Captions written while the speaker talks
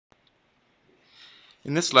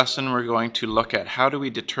In this lesson, we're going to look at how do we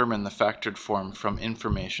determine the factored form from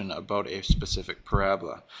information about a specific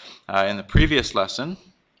parabola. In the previous lesson,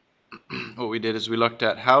 what we did is we looked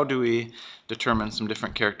at how do we determine some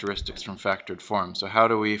different characteristics from factored form. So how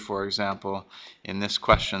do we, for example, in this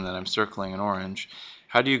question that I'm circling in orange,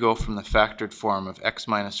 how do you go from the factored form of x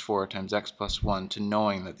minus 4 times x plus 1 to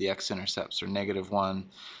knowing that the x-intercepts are -1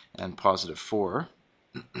 and +4?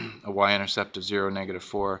 A y-intercept of 0,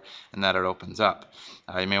 -4, and that it opens up.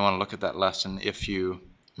 You may want to look at that lesson if you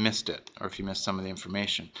missed it or if you missed some of the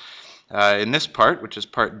information. In this part, which is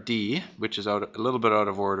part D, which is a little bit out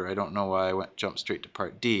of order, I don't know why I jumped straight to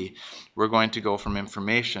part D, we're going to go from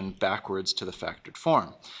information backwards to the factored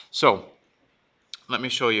form. So let me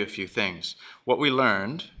show you a few things. What we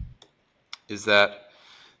learned is that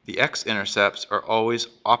the x-intercepts are always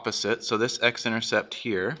opposite. So this x-intercept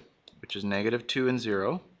here, which is -2 and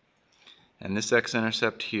 0, and this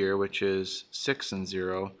x-intercept here, which is 6 and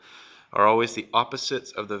 0, are always the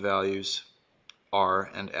opposites of the values r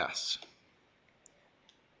and s.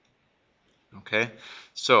 Okay,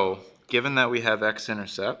 so given that we have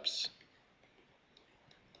x-intercepts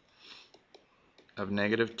of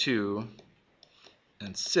 -2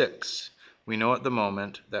 and 6, we know at the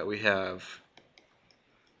moment that we have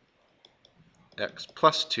x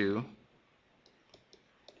plus 2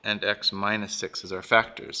 and x minus 6 as our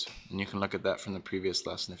factors. And you can look at that from the previous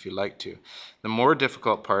lesson if you like to. The more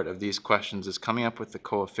difficult part of these questions is coming up with the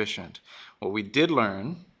coefficient. What we did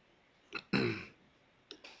learn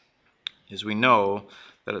is we know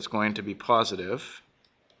that it's going to be positive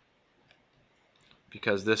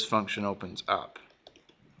because this function opens up.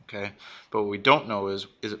 Okay, but what we don't know is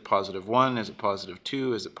it +1, is it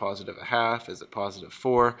 +2, is it +0.5, is it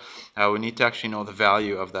 +4? We need to actually know the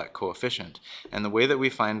value of that coefficient. And the way that we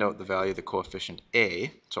find out the value of the coefficient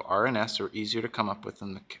a, so r and s are easier to come up with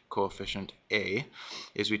than the coefficient a,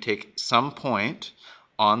 is we take some point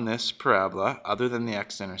on this parabola other than the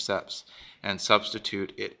x-intercepts and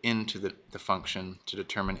substitute it into the function to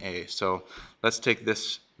determine a. So let's take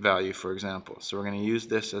this value for example. So we're going to use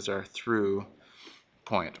this as our through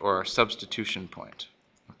point or our substitution point.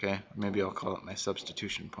 Okay, maybe I'll call it my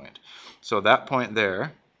substitution point. So that point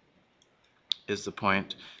there is the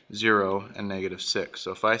point 0 and -6.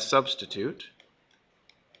 So if I substitute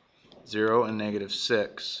 0 and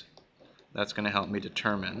 -6, that's going to help me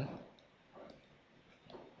determine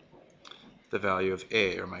the value of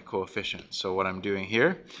a, or my coefficient. So what I'm doing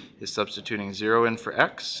here is substituting 0 in for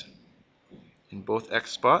x in both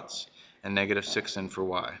x spots and -6 in for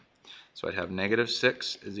y. So I'd have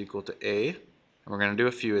 -6 is equal to a, and we're going to do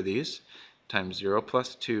a few of these, times 0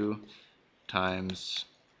 plus 2 times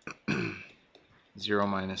 0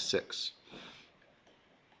 minus 6.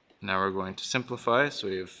 Now we're going to simplify, so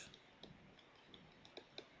we have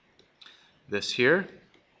this here.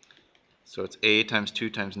 So it's a times 2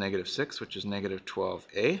 times -6, which is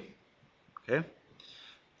 -12a. Okay.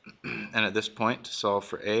 And at this point, to solve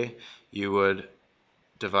for a, you would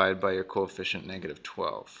divide by your coefficient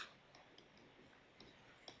 -12.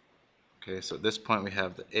 Okay, so at this point we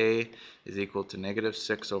have that a is equal to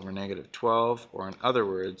 -6 over -12, or in other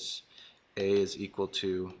words, a is equal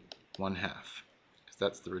to 1/2, because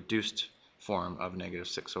that's the reduced form of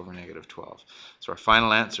 -6 over -12. So our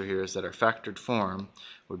final answer here is that our factored form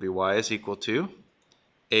would be y is equal to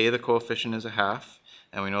a, the coefficient is 1/2,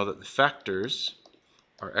 and we know that the factors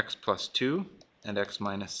are x plus 2 and x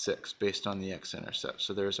minus 6 based on the x-intercept.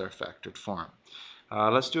 So there's our factored form.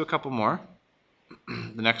 Let's do a couple more.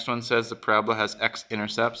 The next one says the parabola has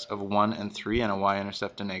x-intercepts of 1 and 3 and a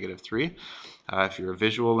y-intercept of -3. If you're a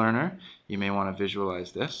visual learner, you may want to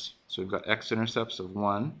visualize this. So we've got x-intercepts of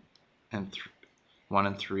 1 and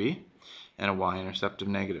 3 and a y-intercept of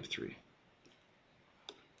 -3.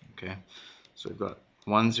 Okay, so we've got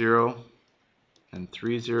 1, 0 and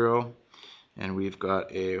 3, 0, and we've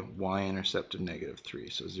got a y-intercept of -3,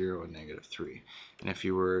 so 0 and -3. And if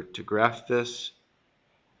you were to graph this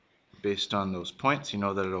based on those points, you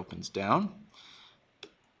know that it opens down.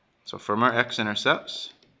 So from our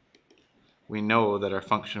x-intercepts, we know that our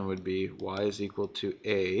function would be y is equal to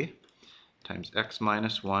a times x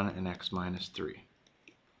minus 1 and x minus 3,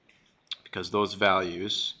 because those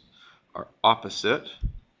values are opposite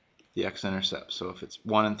the x-intercept. So if it's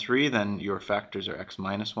 1 and 3, then your factors are x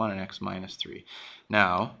minus 1 and x minus 3.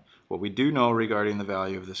 Now, what we do know regarding the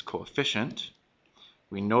value of this coefficient,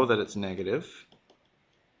 we know that it's negative,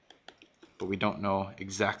 but we don't know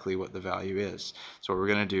exactly what the value is. So what we're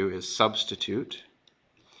going to do is substitute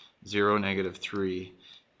 0, -3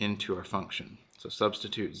 into our function. So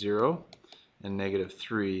substitute 0 and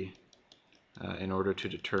 -3 in order to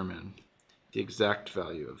determine the exact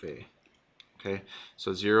value of a. Okay,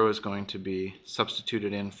 so 0 is going to be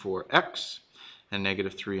substituted in for x and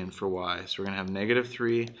negative 3 in for y. So we're going to have negative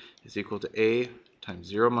 3 is equal to a times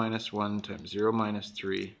 0 minus 1 times 0 minus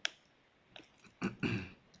 3.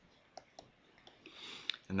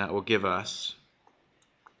 And that will give us,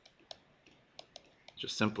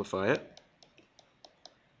 just simplify it,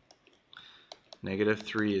 negative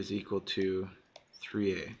 3 is equal to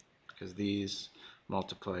 3a, because these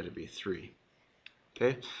multiply to be 3.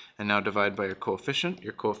 Okay, and now divide by your coefficient.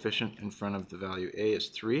 Your coefficient in front of the value a is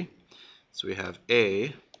 3. So we have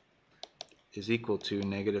a is equal to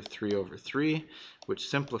negative 3 over 3, which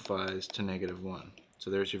simplifies to negative 1. So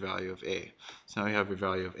there's your value of a. So now we have your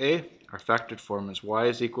value of a. Our factored form is y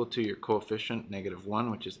is equal to your coefficient negative 1,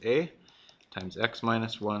 which is a, times x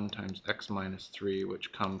minus 1 times x minus 3,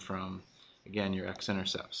 which come from, again, your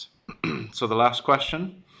x-intercepts. So the last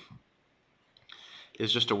question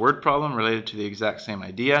is just a word problem related to the exact same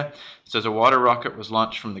idea. It says a water rocket was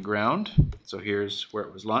launched from the ground. So here's where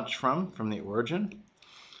it was launched from the origin.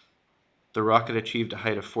 The rocket achieved a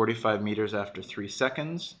height of 45 meters after 3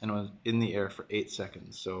 seconds and was in the air for 8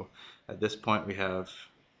 seconds. So at this point we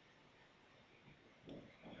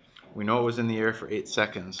know it was in the air for 8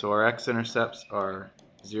 seconds. So our x-intercepts are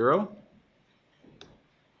 0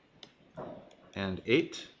 and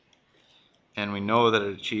 8. And we know that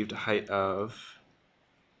it achieved a height of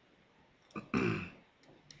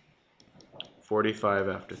 45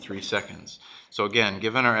 after 3 seconds. So again,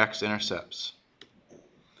 given our x-intercepts,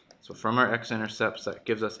 so from our x-intercepts, that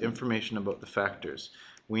gives us information about the factors.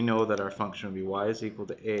 We know that our function would be y is equal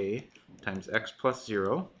to a times x plus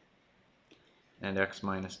 0 and x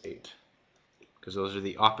minus 8, because those are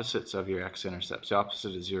the opposites of your x-intercepts. The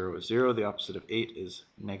opposite of 0 is 0, the opposite of 8 is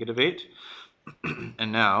negative 8.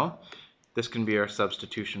 And now, this can be our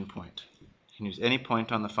substitution point. You can use any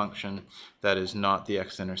point on the function that is not the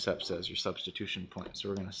x-intercepts as your substitution point. So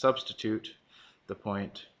we're going to substitute the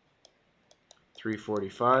point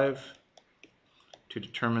 345 to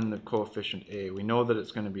determine the coefficient a. We know that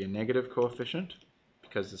it's going to be a negative coefficient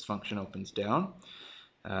because this function opens down.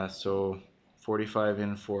 So 45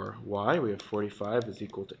 in for y, we have 45 is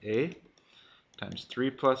equal to a times 3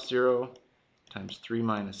 plus 0 times 3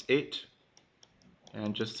 minus 8,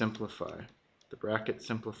 and just simplify. The brackets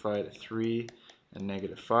simplify to 3 and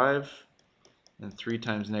negative 5, and 3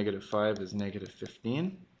 times negative 5 is negative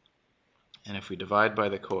 15. And if we divide by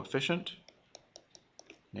the coefficient,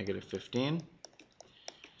 negative 15,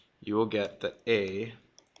 you will get that a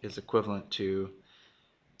is equivalent to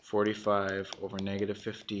 45 over negative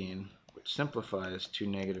 15, which simplifies to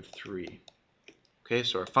negative 3. Okay,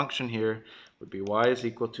 so our function here would be y is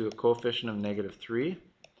equal to a coefficient of negative 3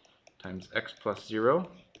 times x plus 0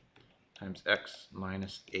 times x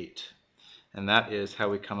minus 8. And that is how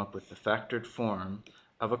we come up with the factored form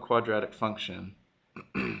of a quadratic function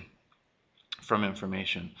from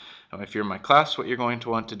information. Now, if you're in my class, what you're going to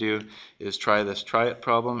want to do is try this try it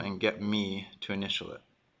problem and get me to initial it.